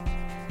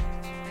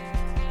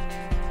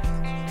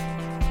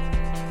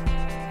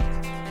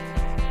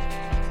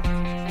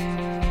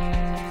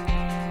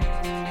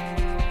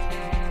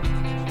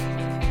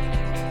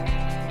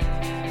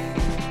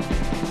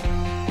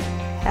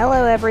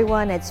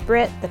everyone, it's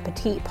Britt, the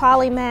petite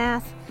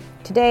polymath.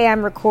 Today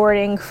I'm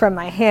recording from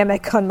my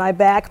hammock on my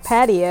back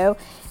patio,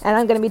 and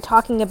I'm going to be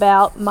talking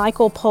about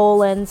Michael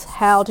Pollan's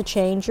How to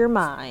Change Your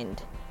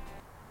Mind.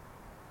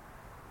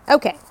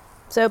 Okay,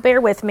 so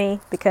bear with me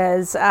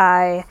because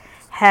I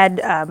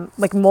had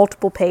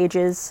multiple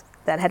pages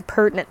that had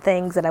pertinent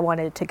things that I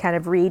wanted to kind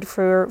of read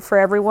for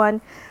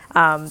everyone.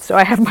 So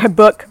I have my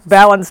book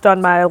balanced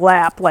on my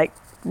lap,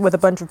 with a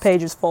bunch of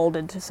pages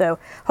folded. So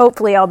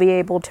hopefully I'll be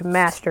able to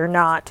master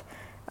not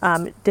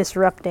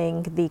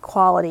disrupting the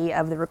quality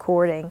of the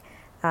recording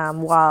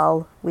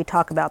while we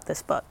talk about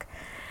this book.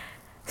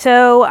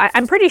 So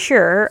I'm pretty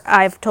sure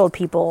I've told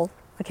people,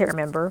 I can't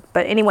remember,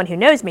 but anyone who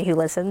knows me, who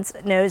listens,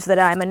 knows that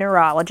I'm a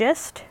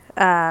neurologist.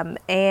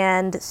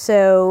 And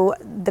so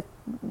the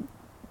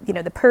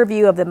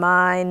purview of the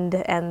mind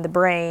and the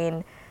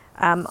brain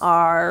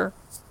are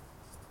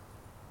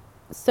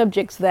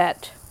subjects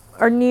that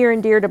are near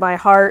and dear to my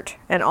heart,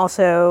 and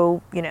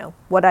also,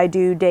 what I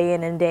do day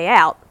in and day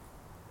out.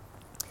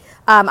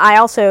 I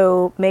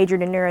also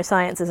majored in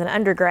neuroscience as an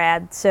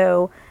undergrad,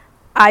 so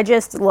I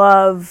just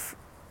love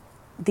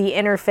the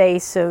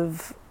interface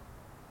of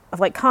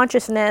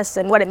consciousness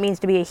and what it means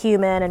to be a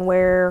human, and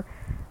where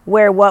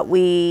what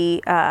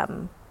we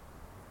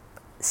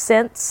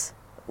sense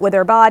with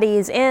our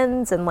bodies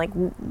ends, and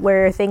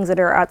where things that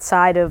are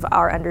outside of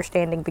our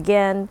understanding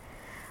begin.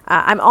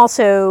 I'm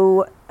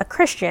also a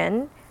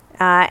Christian,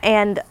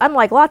 and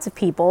unlike lots of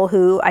people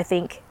who I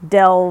think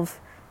delve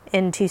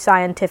into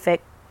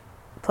scientific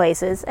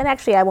places, and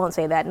actually I won't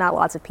say that, not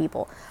lots of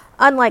people,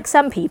 unlike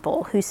some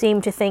people who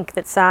seem to think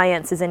that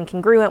science is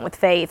incongruent with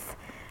faith,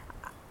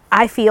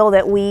 I feel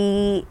that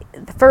the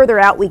further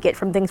out we get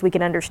from things we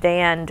can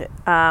understand,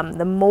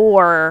 the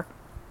more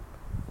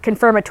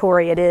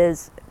confirmatory it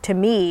is to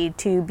me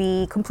to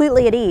be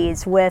completely at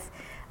ease with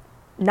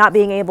not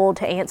being able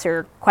to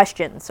answer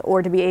questions,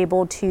 or to be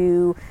able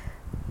to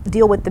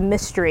deal with the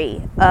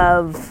mystery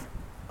of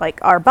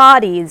our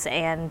bodies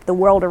and the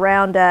world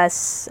around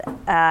us,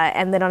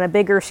 and then on a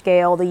bigger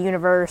scale, the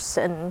universe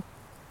and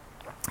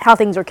how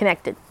things are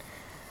connected.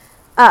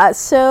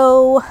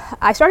 So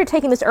I started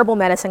taking this herbal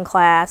medicine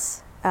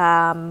class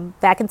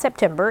back in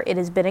September. It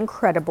has been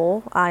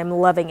incredible. I'm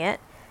loving it.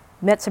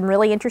 Met some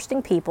really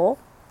interesting people.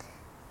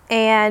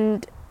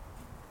 And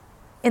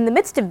in the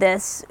midst of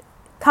this,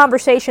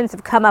 conversations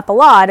have come up a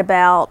lot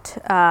about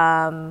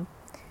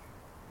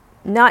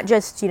not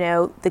just,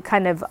 the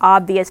kind of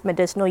obvious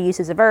medicinal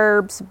uses of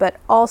herbs, but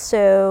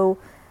also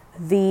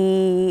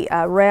the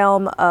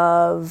realm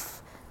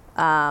of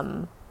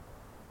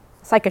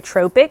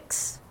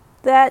psychotropics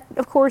that,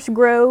 of course,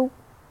 grow,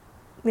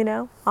 in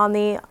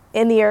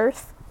the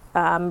earth,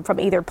 from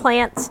either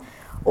plants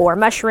or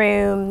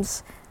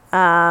mushrooms,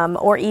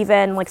 or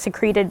even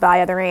secreted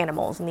by other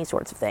animals and these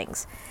sorts of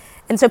things.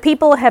 And so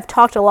people have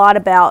talked a lot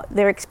about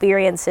their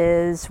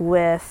experiences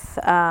with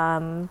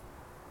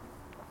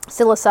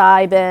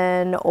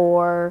psilocybin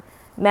or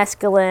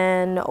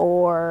mescaline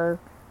or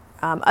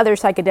other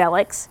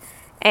psychedelics.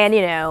 And,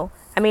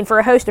 for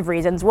a host of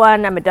reasons.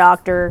 One, I'm a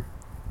doctor.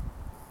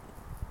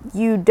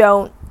 You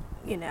don't,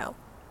 if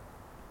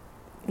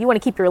you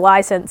want to keep your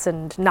license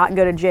and not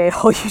go to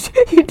jail,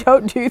 you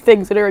don't do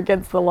things that are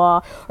against the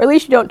law, or at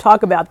least you don't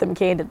talk about them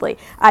candidly.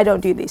 I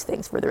don't do these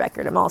things, for the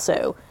record. I'm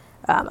also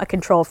a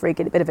control freak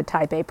and a bit of a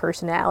type A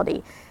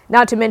personality.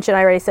 Not to mention,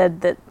 I already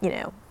said that,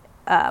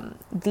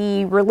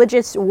 the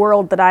religious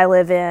world that I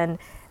live in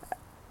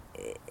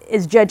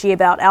is judgy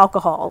about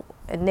alcohol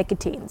and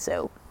nicotine.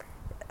 So,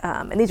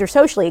 and these are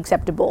socially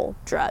acceptable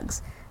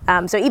drugs.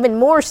 So even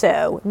more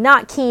so,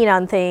 not keen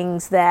on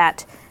things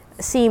that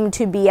seem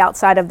to be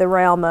outside of the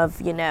realm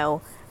of,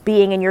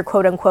 being in your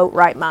quote-unquote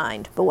right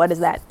mind. But what does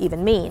that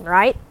even mean,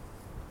 right?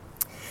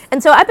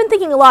 And so I've been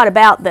thinking a lot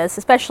about this,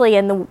 especially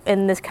in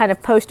this kind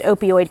of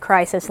post-opioid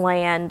crisis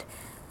land,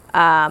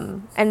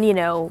 and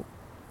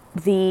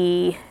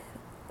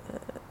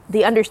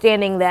the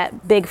understanding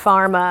that big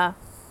pharma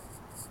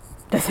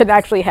doesn't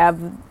actually have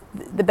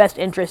the best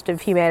interest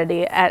of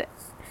humanity at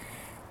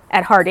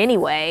heart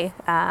anyway,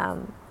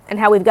 and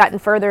how we've gotten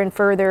further and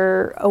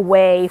further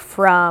away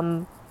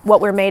from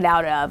what we're made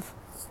out of,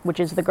 which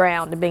is the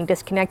ground, and being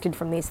disconnected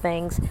from these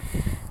things.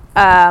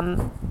 That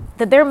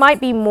there might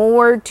be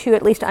more to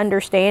at least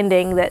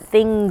understanding that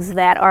things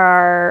that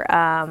are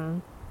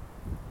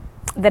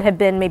that have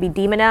been maybe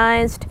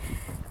demonized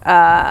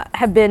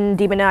have been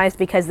demonized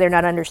because they're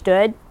not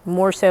understood,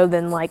 more so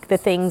than the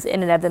things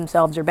in and of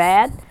themselves are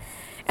bad.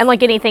 And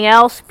like anything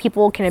else,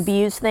 people can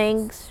abuse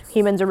things.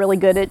 Humans are really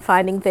good at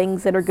finding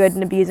things that are good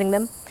and abusing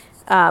them.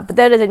 But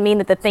that doesn't mean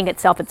that the thing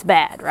itself is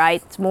bad,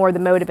 right? It's more the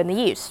motive and the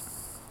use.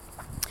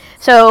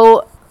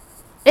 So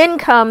in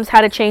comes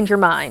How to Change Your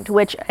Mind,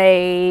 which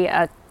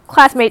a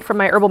classmate from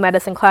my herbal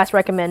medicine class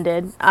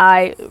recommended.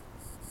 I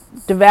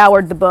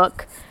devoured the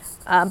book.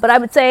 But I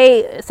would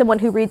say, someone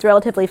who reads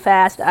relatively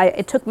fast,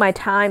 it took my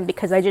time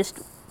because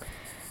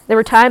there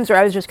were times where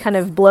I was just kind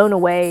of blown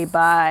away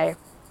by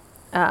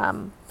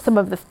some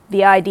of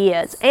the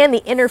ideas and the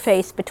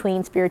interface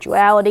between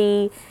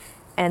spirituality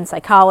and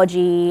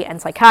psychology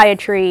and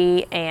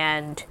psychiatry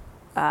and,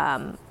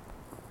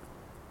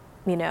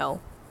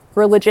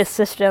 religious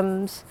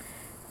systems,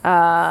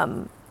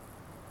 and,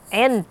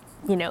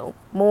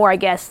 more, I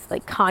guess,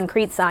 like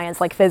concrete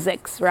science, like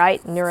physics,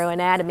 right?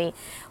 Neuroanatomy,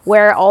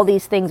 where all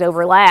these things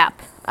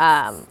overlap,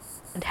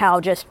 and how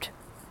just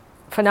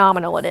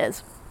phenomenal it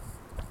is.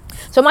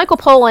 So Michael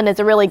Pollan is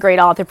a really great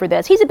author for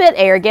this. He's a bit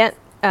arrogant,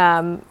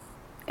 and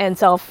I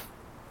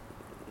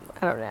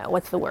don't know,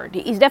 what's the word?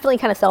 He's definitely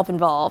kind of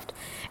self-involved.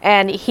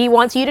 And he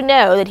wants you to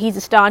know that he's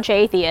a staunch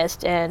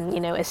atheist and,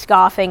 is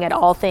scoffing at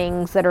all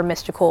things that are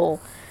mystical.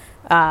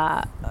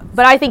 But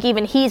I think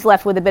even he's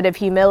left with a bit of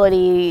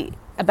humility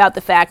about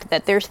the fact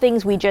that there's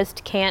things we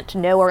just can't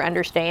know or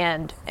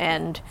understand.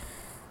 And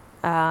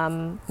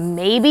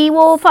maybe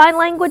we'll find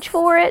language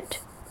for it.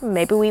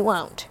 Maybe we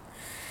won't.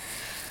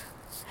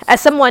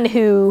 As someone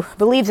who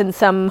believes in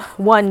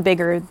someone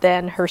bigger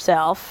than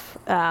herself,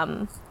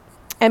 and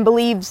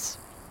believes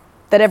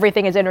that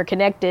everything is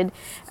interconnected,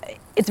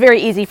 it's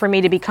very easy for me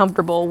to be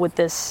comfortable with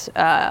this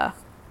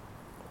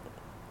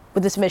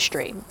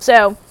mystery.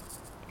 So,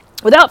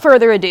 without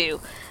further ado,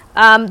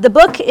 the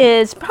book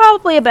is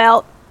probably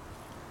about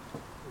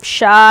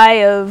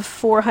shy of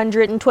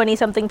 420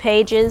 something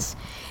pages,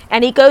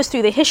 and he goes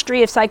through the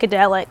history of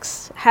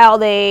psychedelics, how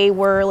they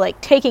were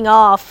like taking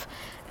off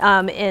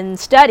in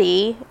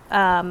study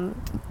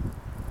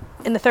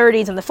in the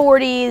 30s and the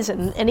 40s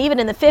and even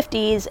in the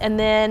 50s, and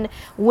then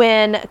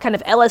when kind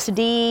of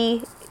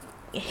LSD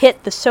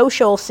hit the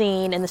social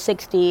scene in the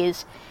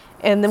 60s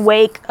in the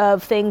wake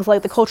of things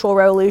like the Cultural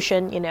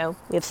Revolution,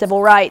 we have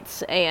civil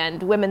rights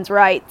and women's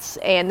rights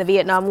and the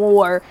Vietnam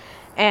War,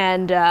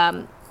 and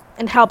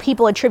how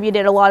people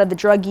attributed a lot of the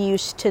drug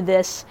use to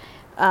this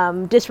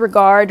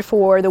disregard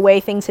for the way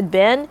things had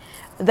been,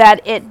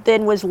 that it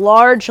then was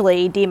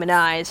largely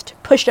demonized,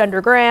 pushed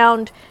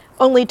underground,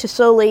 only to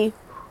slowly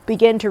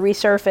begin to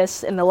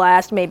resurface in the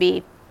last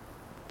maybe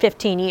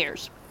 15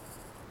 years.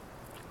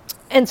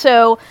 And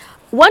so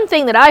one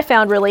thing that I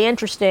found really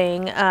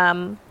interesting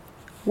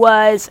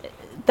was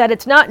that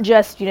it's not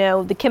just,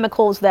 the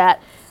chemicals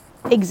that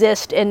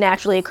exist in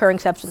naturally occurring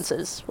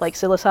substances, like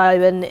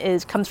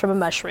psilocybin comes from a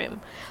mushroom,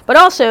 but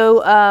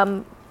also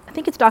I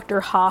think it's Dr.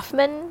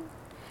 Hoffman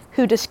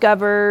who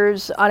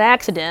discovers on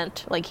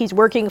accident, like he's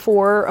working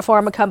for a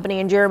pharma company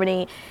in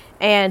Germany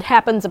and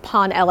happens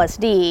upon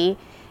LSD,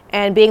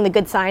 and being the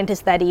good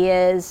scientist that he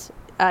is,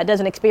 does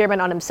an experiment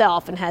on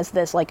himself and has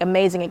this like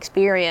amazing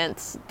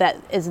experience that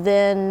is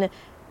then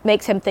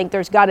makes him think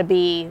there's got to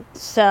be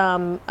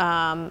some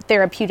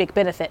therapeutic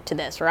benefit to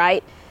this,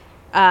 right?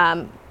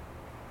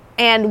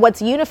 And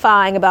what's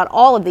unifying about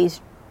all of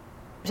these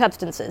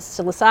substances,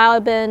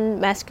 psilocybin,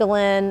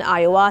 mescaline,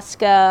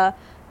 ayahuasca,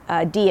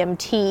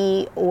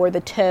 DMT or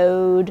the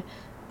toad,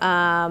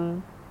 LSD,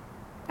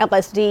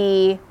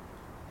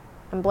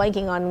 I'm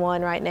blanking on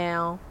one right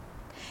now,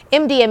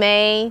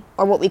 MDMA,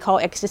 or what we call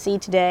ecstasy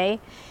today,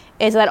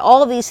 is that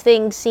all of these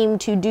things seem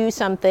to do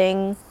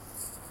something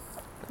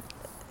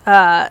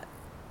across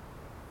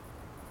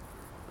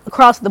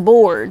the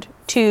board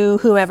to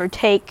whoever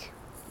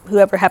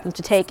happens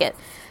to take it.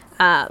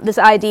 This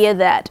idea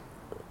that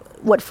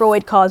what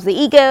Freud calls the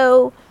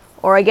ego,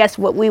 or I guess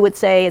what we would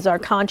say is our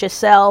conscious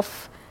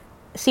self,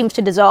 seems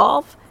to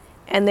dissolve,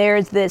 and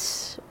there's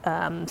this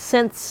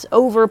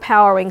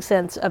overpowering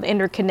sense of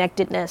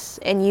interconnectedness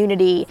and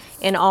unity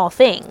in all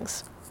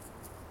things,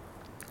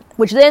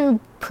 which then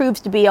proves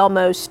to be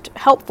almost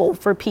helpful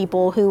for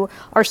people who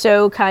are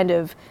so kind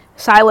of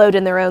siloed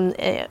in their own,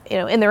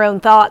 in their own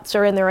thoughts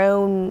or in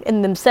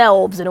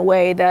themselves in a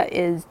way that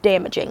is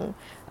damaging,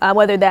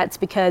 whether that's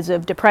because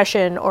of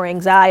depression or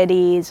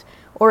anxieties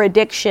or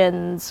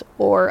addictions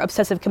or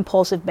obsessive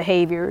compulsive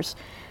behaviors.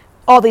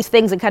 All these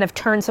things that kind of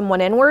turn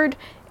someone inward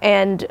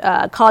and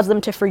cause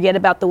them to forget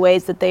about the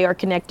ways that they are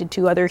connected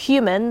to other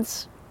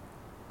humans,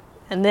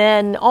 and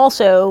then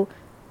also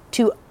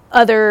to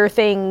other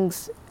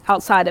things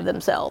outside of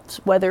themselves,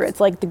 whether it's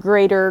like the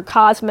greater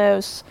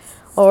cosmos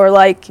or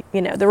like,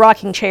 the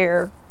rocking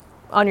chair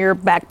on your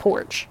back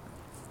porch.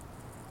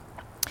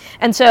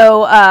 And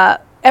so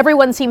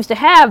everyone seems to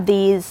have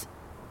these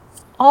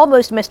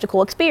almost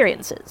mystical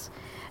experiences.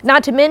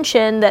 Not to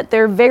mention that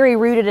they're very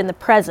rooted in the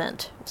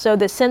present. So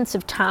the sense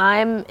of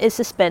time is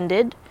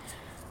suspended.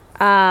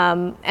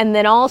 And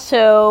then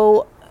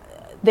also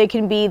they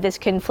can be this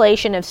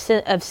conflation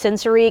of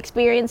sensory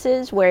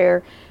experiences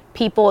where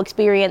people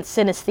experience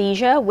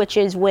synesthesia, which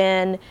is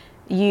when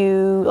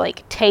you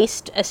like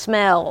taste a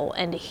smell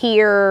and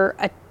hear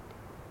a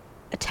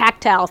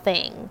tactile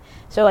thing.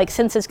 So like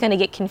senses kind of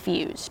get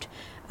confused.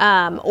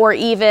 Or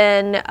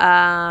even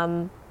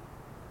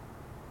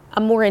a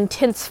more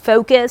intense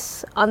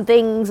focus on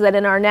things that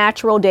in our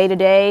natural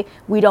day-to-day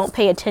we don't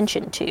pay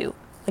attention to.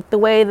 Like the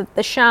way that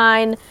the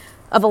shine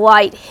of a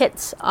light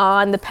hits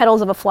on the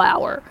petals of a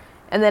flower,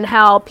 and then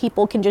how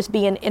people can just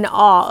be in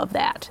awe of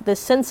that. The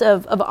sense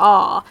of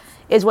awe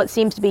is what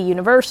seems to be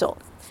universal.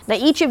 Now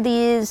each of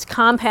these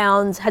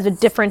compounds has a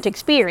different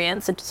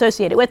experience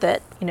associated with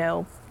it.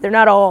 They're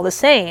not all the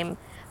same,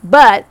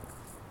 but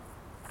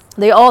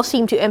They all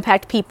seem to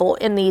impact people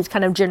in these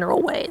kind of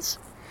general ways.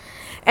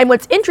 And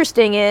what's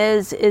interesting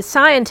is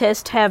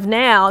scientists have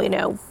now,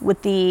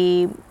 with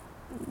the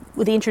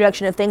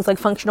introduction of things like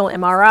functional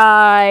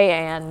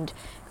MRI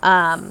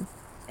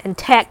and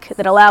tech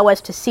that allow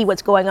us to see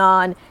what's going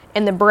on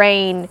in the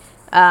brain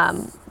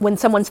when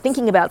someone's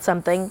thinking about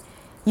something,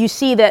 you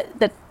see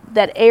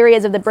that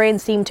areas of the brain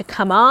seem to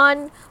come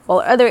on, while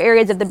other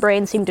areas of the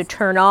brain seem to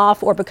turn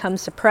off or become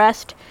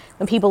suppressed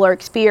when people are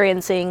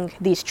experiencing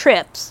these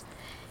trips.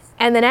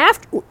 And then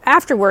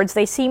afterwards,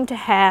 they seem to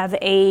have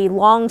a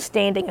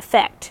long-standing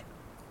effect.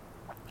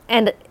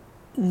 And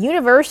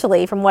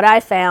universally, from what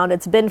I found,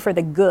 it's been for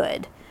the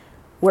good,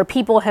 where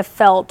people have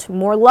felt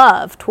more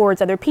love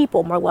towards other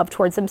people, more love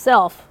towards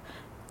themselves,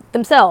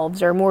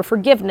 or more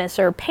forgiveness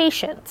or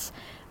patience,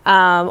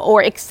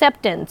 or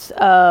acceptance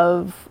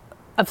of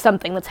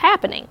something that's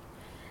happening.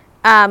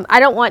 I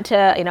don't want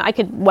to, I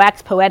could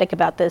wax poetic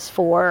about this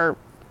for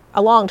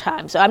a long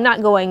time, so I'm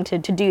not going to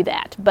do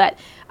that. But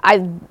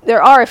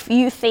there are a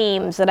few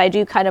themes that I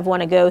do kind of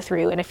want to go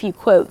through and a few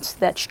quotes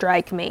that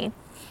strike me.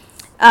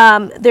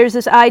 There's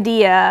this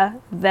idea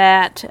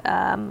that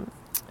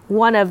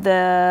one of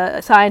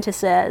the scientists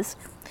says,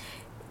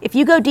 if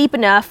you go deep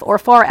enough or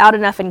far out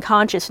enough in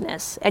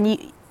consciousness,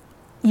 and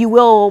you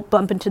will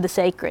bump into the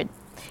sacred.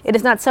 It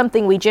is not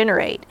something we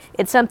generate.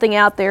 It's something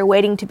out there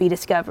waiting to be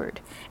discovered.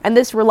 And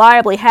this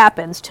reliably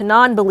happens to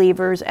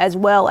non-believers as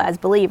well as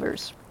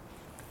believers.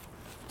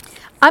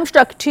 I'm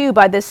struck too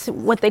by this,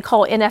 what they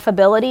call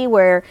ineffability,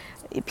 where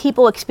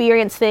people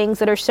experience things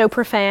that are so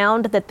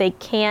profound that they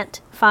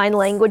can't find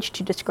language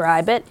to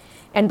describe it.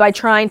 And by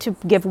trying to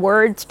give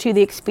words to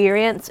the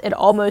experience, it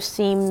almost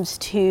seems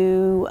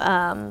to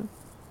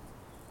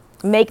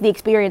make the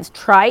experience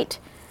trite.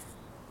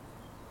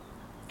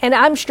 And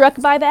I'm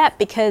struck by that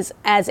because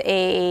as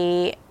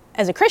a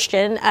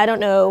Christian, I don't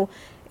know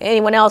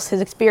anyone else has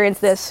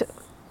experienced this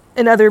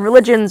in other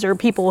religions or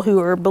people who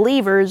are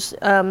believers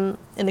in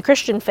the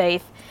Christian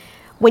faith.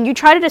 When you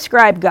try to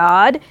describe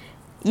God,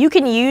 you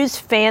can use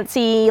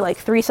fancy,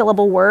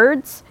 3-syllable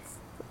words,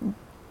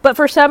 but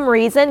for some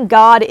reason,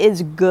 God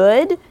is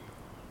good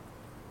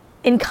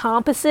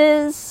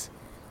encompasses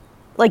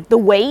the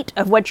weight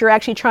of what you're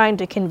actually trying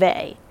to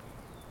convey.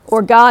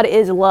 Or God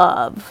is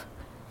love.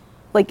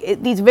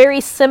 These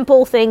very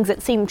simple things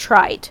that seem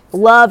trite.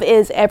 Love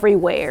is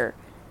everywhere.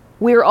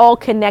 We're all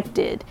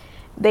connected.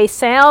 They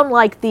sound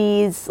like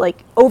these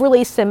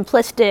overly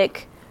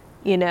simplistic,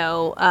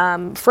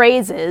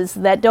 phrases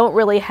that don't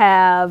really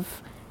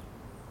have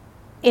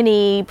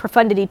any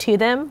profundity to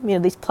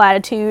them. These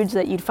platitudes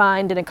that you'd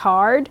find in a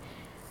card.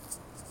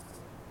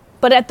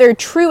 But at their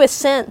truest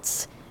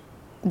sense,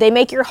 they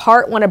make your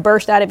heart want to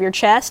burst out of your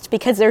chest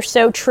because they're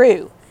so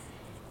true.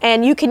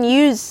 And you can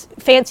use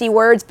fancy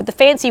words, but the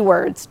fancy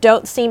words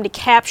don't seem to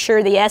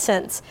capture the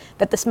essence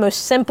that this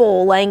most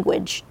simple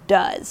language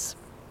does.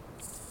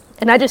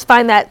 And I just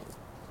find that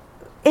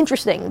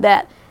interesting,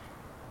 that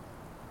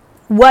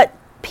what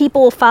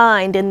people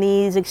find in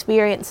these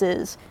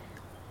experiences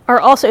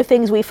are also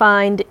things we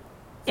find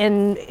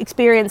in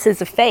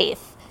experiences of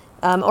faith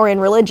or in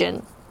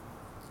religion.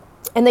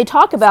 And they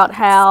talk about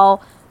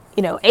how,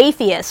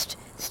 atheists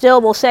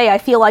still will say, I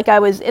feel like I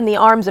was in the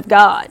arms of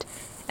God.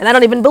 And I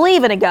don't even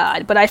believe in a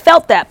God, but I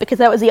felt that because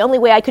that was the only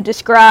way I could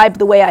describe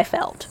the way I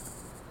felt.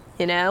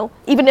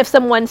 Even if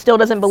someone still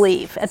doesn't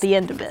believe at the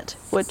end of it,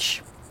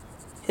 which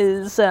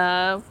is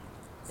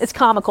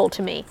comical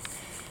to me.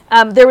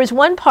 There was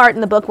one part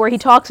in the book where he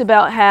talks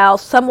about how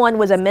someone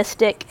was a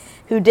mystic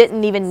who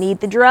didn't even need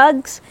the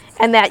drugs,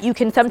 and that you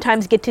can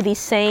sometimes get to these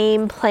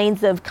same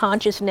planes of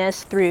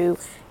consciousness through,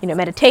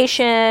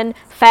 meditation,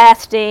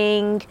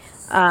 fasting,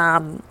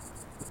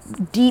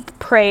 deep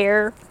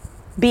prayer,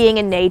 being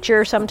in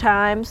nature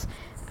sometimes.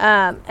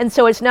 And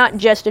so it's not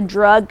just a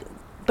drug,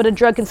 but a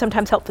drug can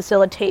sometimes help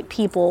facilitate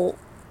people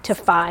to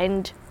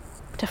find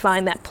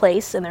that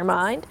place in their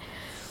mind.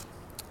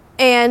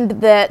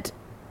 And that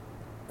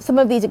some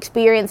of these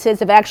experiences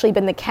have actually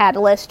been the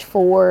catalyst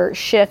for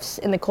shifts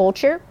in the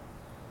culture,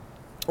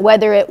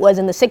 whether it was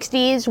in the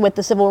 60s with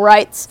the civil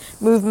rights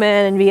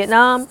movement in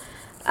Vietnam,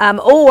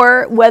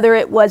 or whether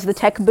it was the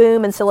tech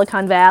boom in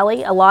Silicon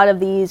Valley. A lot of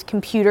these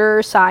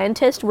computer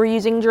scientists were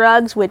using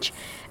drugs, which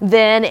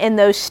then in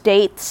those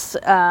states,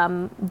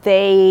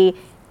 they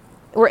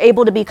were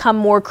able to become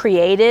more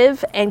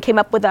creative and came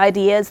up with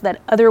ideas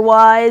that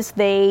otherwise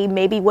they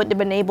maybe wouldn't have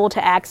been able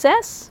to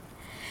access.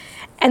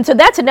 And so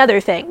that's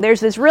another thing. There's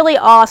this really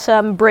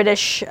awesome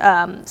British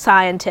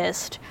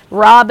scientist,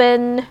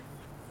 Robin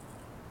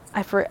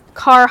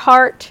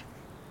Carhart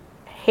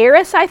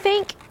Harris, I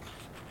think.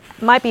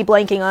 Might be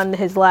blanking on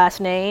his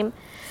last name.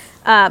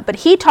 But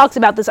he talks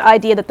about this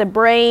idea that the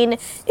brain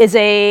is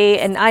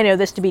and I know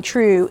this to be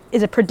true,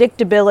 is a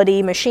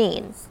predictability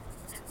machine.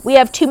 We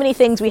have too many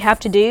things we have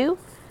to do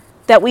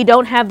that we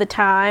don't have the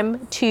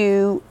time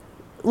to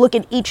look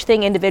at each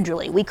thing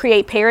individually. We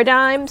create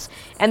paradigms,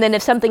 and then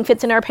if something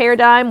fits in our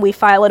paradigm, we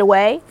file it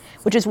away,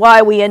 which is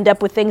why we end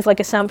up with things like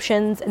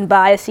assumptions and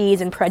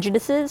biases and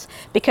prejudices,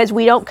 because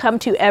we don't come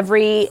to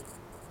every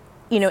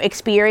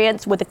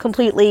experience with a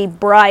completely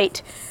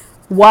bright,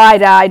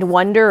 wide-eyed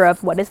wonder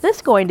of what is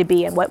this going to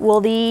be and what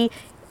will the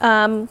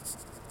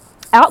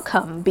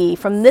outcome be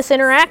from this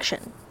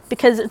interaction,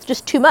 because it's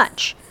just too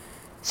much.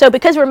 So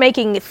because we're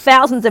making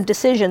thousands of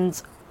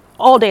decisions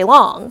all day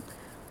long,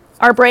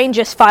 our brain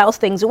just files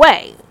things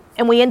away,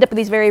 and we end up with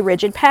these very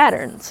rigid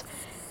patterns.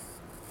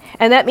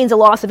 And that means a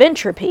loss of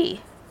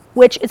entropy,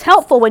 which is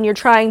helpful when you're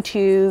trying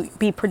to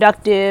be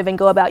productive and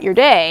go about your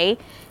day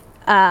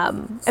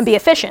and be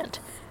efficient.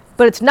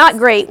 But it's not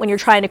great when you're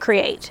trying to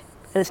create.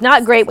 And it's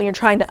not great when you're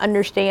trying to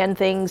understand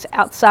things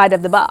outside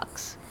of the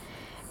box.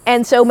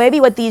 And so maybe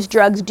what these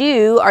drugs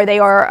do are they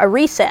are a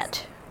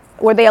reset,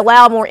 where they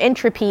allow more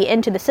entropy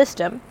into the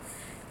system,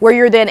 where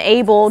you're then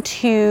able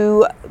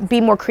to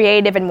be more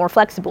creative and more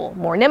flexible,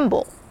 more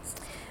nimble.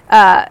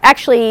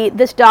 Actually,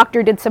 this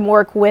doctor did some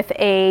work with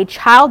a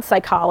child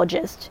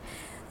psychologist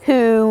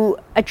who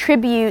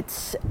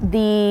attributes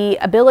the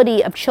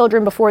ability of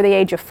children before the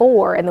age of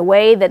 4 and the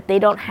way that they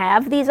don't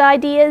have these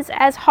ideas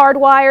as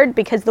hardwired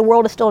because the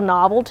world is still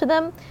novel to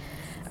them,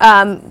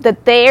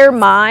 that their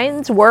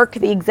minds work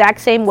the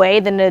exact same way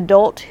that an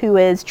adult who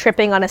is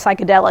tripping on a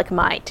psychedelic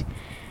might,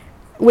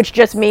 which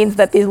just means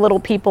that these little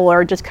people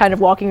are just kind of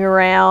walking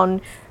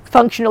around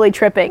functionally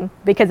tripping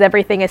because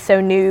everything is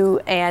so new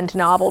and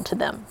novel to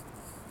them.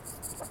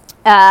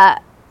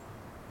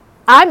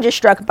 I'm just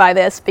struck by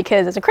this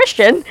because as a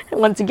Christian,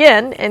 once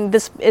again, and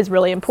this is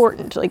really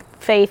important, like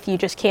faith you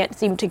just can't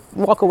seem to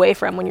walk away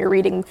from when you're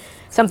reading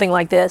something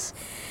like this,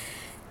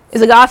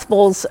 is the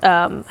Gospels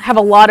have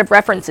a lot of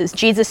references.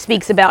 Jesus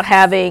speaks about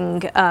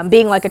having,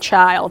 being like a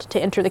child to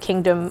enter the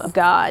kingdom of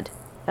God,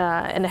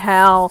 and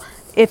how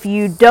if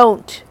you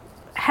don't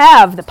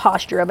have the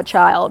posture of a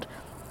child,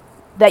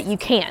 that you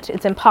can't.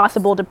 It's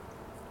impossible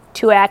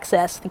to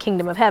access the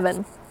kingdom of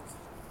heaven.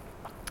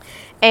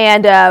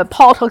 And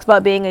Paul talks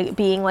about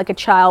being like a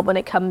child when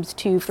it comes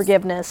to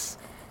forgiveness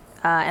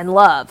and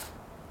love,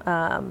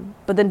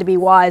 but then to be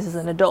wise as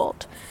an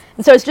adult.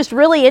 And so it's just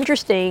really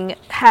interesting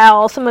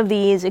how some of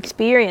these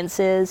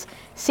experiences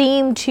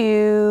seem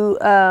to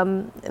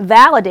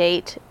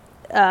validate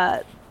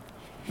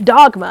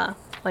dogma,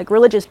 like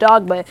religious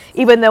dogma,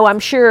 even though I'm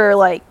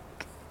sure,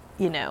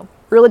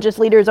 religious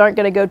leaders aren't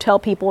going to go tell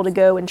people to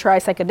go and try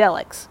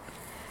psychedelics.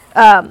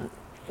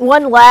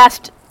 One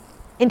last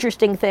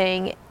interesting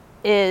thing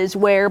is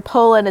where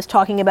Pollan is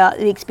talking about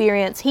the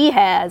experience he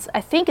has.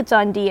 I think it's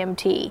on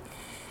DMT,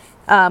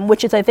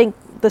 which is, I think,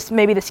 this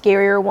maybe the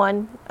scarier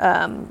one,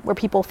 where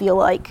people feel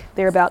like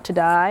they're about to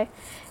die,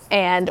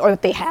 or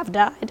that they have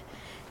died.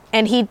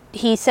 And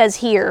he says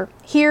here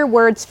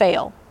words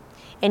fail.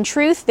 In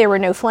truth, there were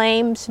no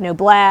flames, no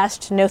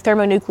blast, no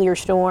thermonuclear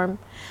storm.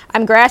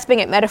 I'm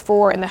grasping at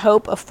metaphor in the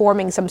hope of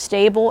forming some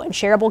stable and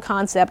shareable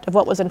concept of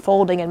what was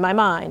unfolding in my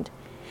mind.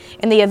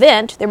 In the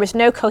event, there was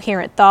no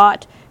coherent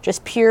thought,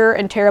 just pure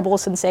and terrible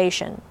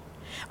sensation.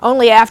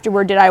 Only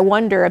afterward did I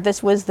wonder if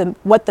this was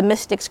what the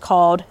mystics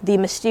called the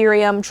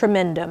mysterium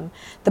tremendum,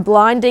 the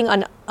blinding,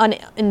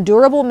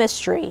 unendurable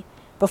mystery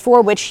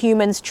before which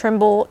humans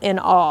tremble in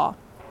awe.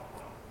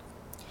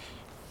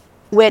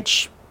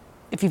 Which,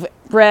 if you've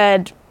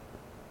read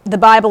the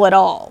Bible at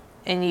all,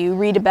 and you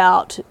read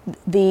about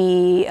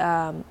the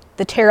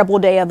terrible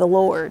day of the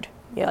Lord,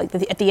 at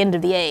the end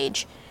of the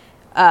age,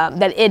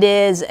 that it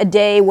is a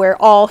day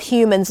where all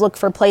humans look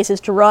for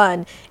places to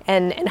run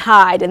and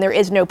hide, and there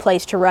is no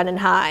place to run and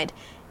hide.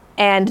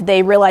 And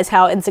they realize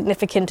how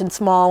insignificant and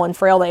small and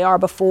frail they are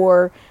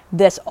before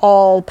this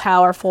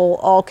all-powerful,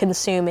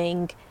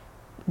 all-consuming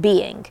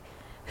being,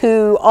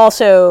 who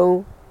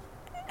also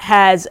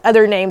has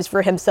other names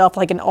for himself,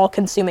 like an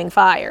all-consuming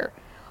fire,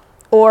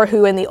 or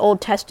who in the Old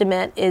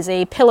Testament is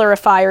a pillar of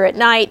fire at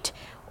night,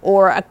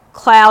 or a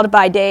cloud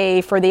by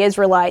day for the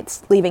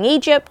Israelites leaving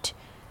Egypt,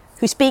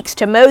 who speaks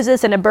to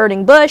Moses in a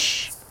burning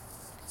bush,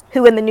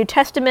 who in the New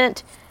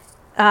Testament,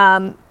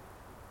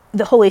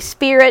 the Holy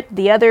Spirit,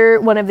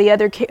 one of the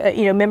other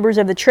members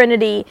of the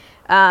Trinity,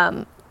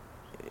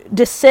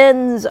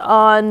 descends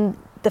on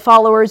the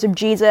followers of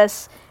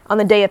Jesus on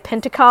the day of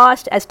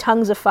Pentecost as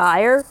tongues of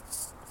fire.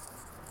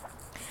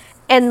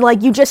 And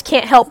you just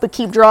can't help but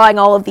keep drawing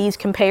all of these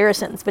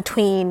comparisons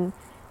between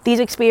these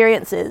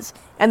experiences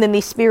and then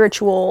these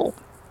spiritual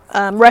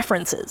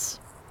references.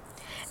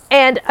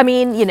 And I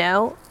mean,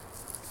 the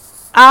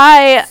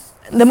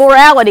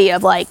morality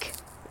of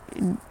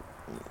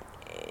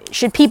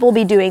should people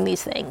be doing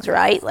these things,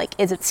 right?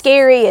 Is it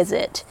scary? Is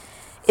it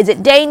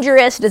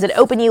dangerous? Does it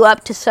open you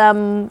up to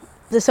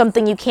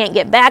something you can't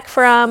get back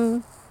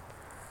from?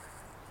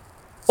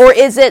 Or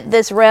is it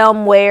this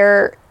realm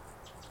where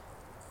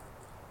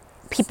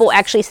people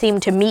actually seem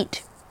to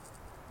meet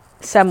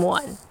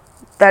someone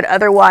that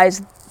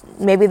otherwise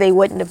maybe they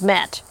wouldn't have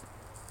met?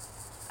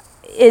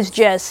 Is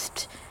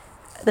just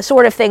the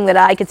sort of thing that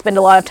I could spend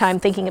a lot of time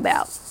thinking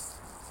about.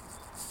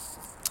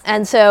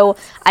 And so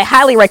I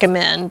highly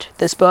recommend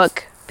this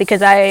book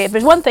because if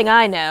there's one thing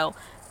I know,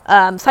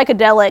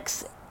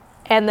 psychedelics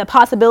and the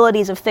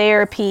possibilities of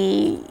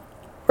therapy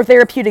or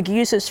therapeutic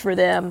uses for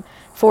them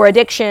for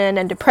addiction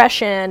and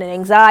depression and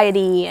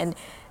anxiety and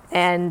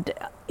and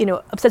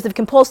obsessive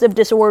compulsive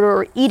disorder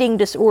or eating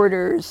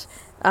disorders.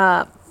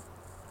 I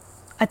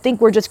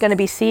think we're just going to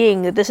be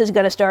seeing that this is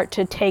going to start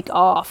to take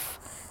off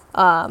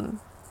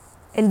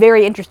in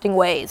very interesting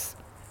ways.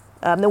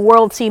 The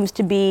world seems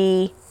to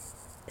be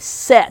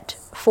set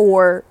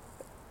for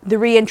the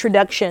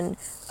reintroduction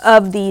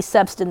of these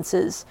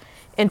substances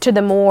into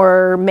the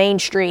more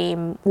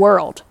mainstream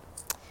world.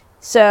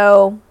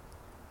 So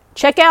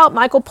check out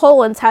Michael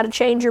Pollan's How to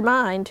Change Your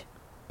Mind.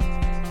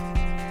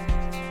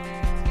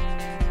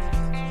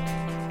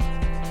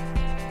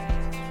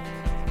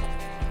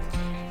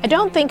 I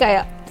don't think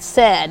I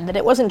said that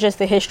it wasn't just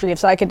the history of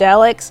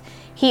psychedelics.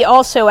 He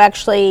also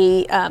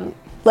actually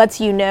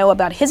lets you know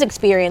about his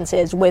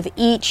experiences with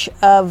each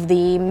of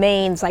the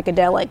main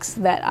psychedelics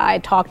that I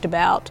talked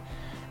about.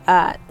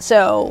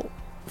 So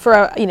for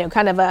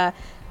a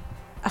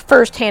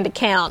first-hand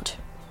account,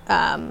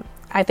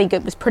 I think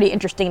it was pretty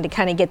interesting to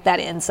kind of get that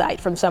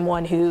insight from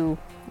someone who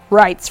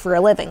writes for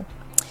a living.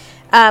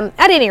 At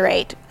any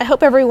rate, I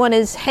hope everyone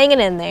is hanging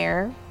in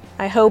there.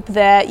 I hope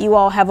that you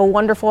all have a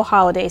wonderful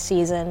holiday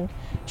season,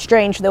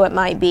 strange though it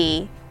might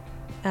be.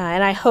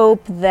 And I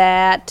hope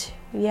that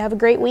you have a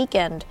great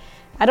weekend.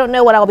 I don't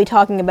know what I'll be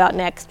talking about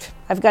next.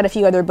 I've got a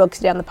few other books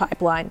down the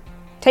pipeline.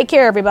 Take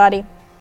care, everybody.